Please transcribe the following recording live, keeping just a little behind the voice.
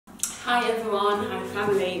Hi everyone, hi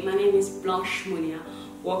family, my name is Blanche Munia.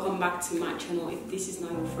 Welcome back to my channel if this is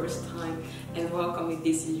not your first time, and welcome if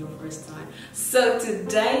this is your first time. So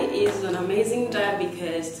today is an amazing day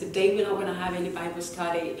because today we're not going to have any Bible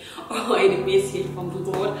study or any message from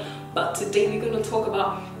the Lord, but today we're going to talk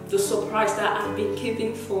about the surprise that I've been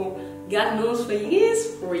keeping for God knows for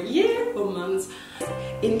years, for a year, for months.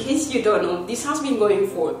 In case you don't know, this has been going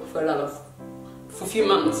for a few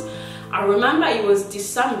months. I remember it was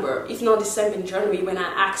December, if not December, in January, when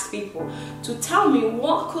I asked people to tell me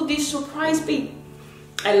what could this surprise be.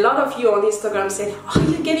 A lot of you on Instagram said, "Are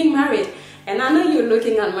you getting married?" And I know you're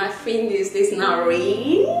looking at my fingers, there's no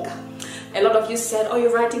ring. A lot of you said, "Oh,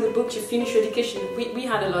 you're writing a book, you finished your education." We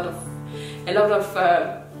had a lot of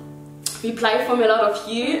reply from a lot of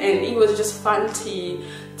you, and it was just fun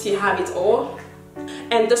to have it all.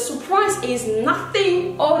 And the surprise is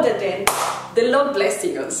nothing other than the Lord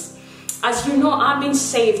blessing us. As you know, I've been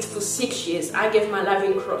saved for 6 years. I gave my life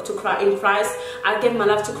in Christ. I gave my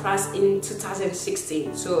life to Christ in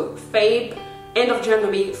 2016. So end of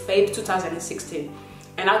January, Feb 2016.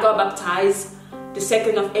 And I got baptized the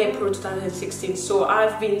 2nd of April 2016. So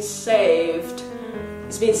I've been saved.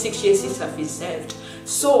 It's been 6 years since I've been saved.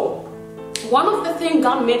 So one of the things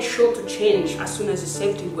God made sure to change as soon as He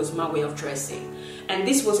saved me was my way of dressing. And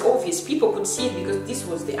this was obvious. People could see it because this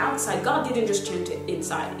was the outside. God didn't just change the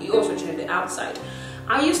inside. He also changed the outside.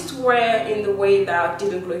 I used to wear in the way that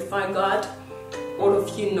didn't glorify God. All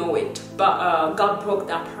of you know it. But God broke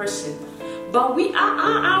that person. But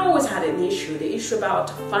I always had an issue. The issue about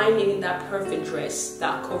finding that perfect dress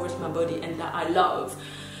that covers my body and that I love.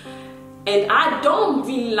 And I don't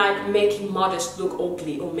really like making modest look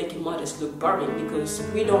ugly or making modest look boring, because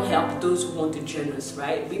we don't help those who want to join us,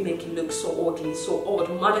 right? We make it look so ugly, so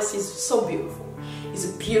odd. Modesty is so beautiful. It's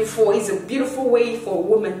a beautiful way for a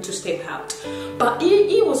woman to step out. But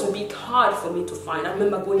it was a bit hard for me to find. I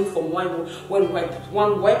remember going from one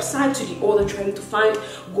website to the other, trying to find,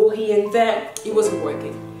 go here and there. It wasn't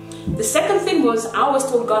working. The second thing was, I always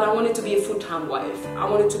told God I wanted to be a full-time wife, I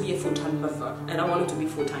wanted to be a full-time mother, and I wanted to be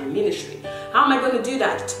full-time ministry. How am I going to do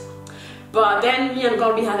that? But then me and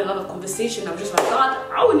God, we had a lot of conversation. I was just like, God,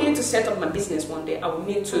 I would need to set up my business one day. I would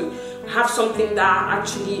need to have something that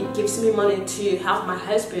actually gives me money to help my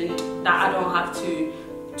husband, that I don't have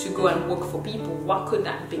to go and work for people. What could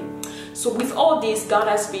that be? So with all this, God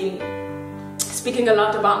has been speaking a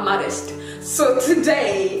lot about modesty. So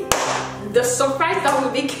today, the surprise that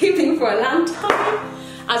we'll be keeping for a long time,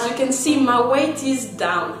 as you can see, my weight is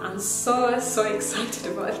down. I'm so excited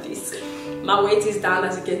about this. My weight is down,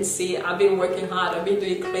 as you can see. I've been working hard. I've been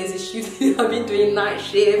doing crazy shifts. I've been doing night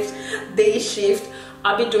shifts, day shift.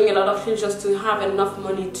 I've been doing a lot of things just to have enough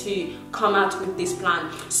money to come out with this plan.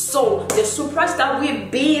 So the surprise that we've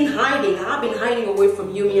been hiding, I've been hiding away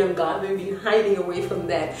from you, me and God, we've been hiding away from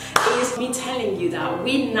that, is me telling you that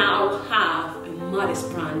we now have a modest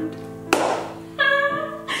brand.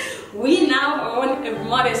 We now own a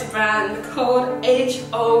modest brand called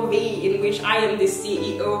HOV, in which I am the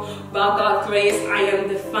CEO. By God's grace, I am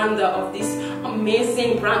the founder of this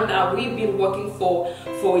amazing brand that we've been working for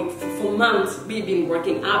months. I've been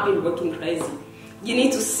working crazy. You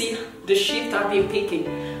need to see the shift I've been picking.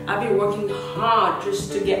 I've been working hard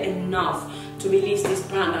just to get enough to release this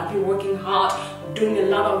brand. I've been working hard, doing a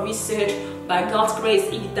lot of research. By God's grace,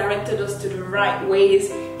 He directed us to the right ways,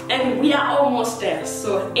 and we are almost there.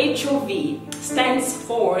 So HOV stands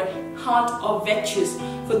for Heart of Virtues.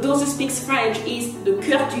 For those who speak French, is the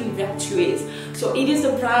cœur d'une vertueuse. So it is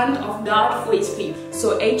a brand of God for His people.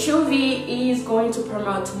 So HOV is going to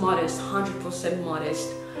promote modest, 100% modest.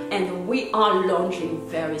 And we are launching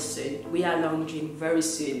very soon. We are launching very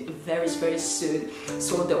soon, very soon.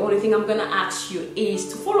 So the only thing I'm gonna ask you is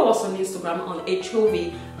to follow us on Instagram on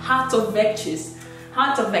HOV, Heart of Virtues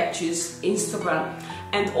Instagram.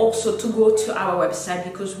 And also to go to our website,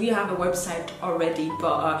 because we have a website already,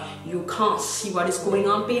 but you can't see what is going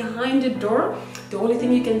on behind the door. The only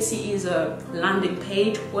thing you can see is a landing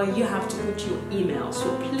page where you have to put your email.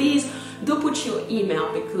 So please do put your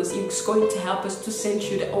email, because it's going to help us to send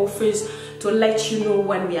you the offers, to let you know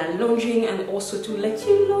when we are launching, and also to let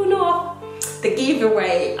you know the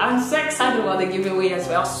giveaway. I'm so excited about the giveaway as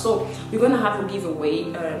well. So we're gonna have a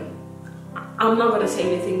giveaway. I'm not going to say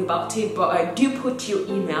anything about it, but do put your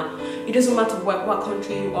email. It doesn't matter what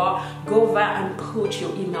country you are, go there and put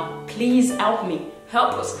your email. Please help me,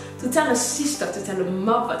 help us to tell a sister, to tell a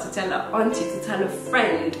mother, to tell a auntie, to tell a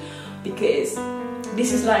friend, because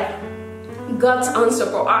this is like God's answer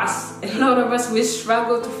for us. A lot of us, we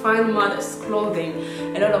struggle to find modest clothing.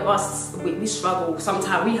 A lot of us, we struggle.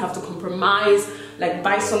 Sometimes we have to compromise like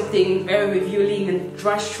buy something very revealing and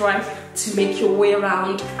just try to make your way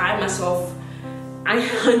around. I myself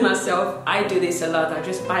do this a lot. I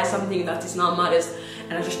just buy something that is not modest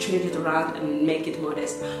and I just change it around and make it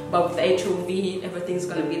modest. But with HOV, everything's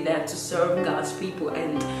gonna be there to serve God's people,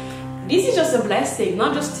 and this is just a blessing,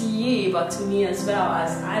 not just to you, but to me as well,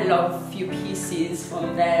 as I love a few pieces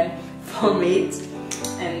from them, from it.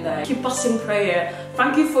 And keep us in prayer.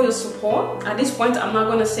 Thank you for your support. At this point, I'm not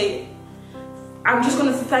gonna say, I'm just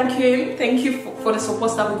gonna say thank you for the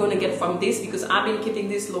support that we're gonna get from this, because I've been keeping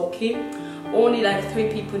this low key. Only like 3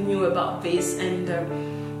 people knew about this, and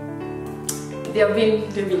they've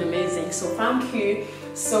been amazing. So thank you.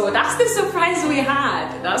 So that's the surprise we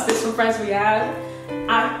had.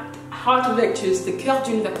 At Heart of Virtues, the Cœur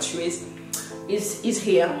d'une Vertueuse is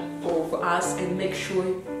here for us, and make sure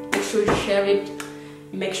you share it.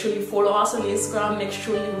 Make sure you follow us on Instagram. Make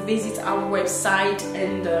sure you visit our website,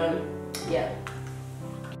 and yeah.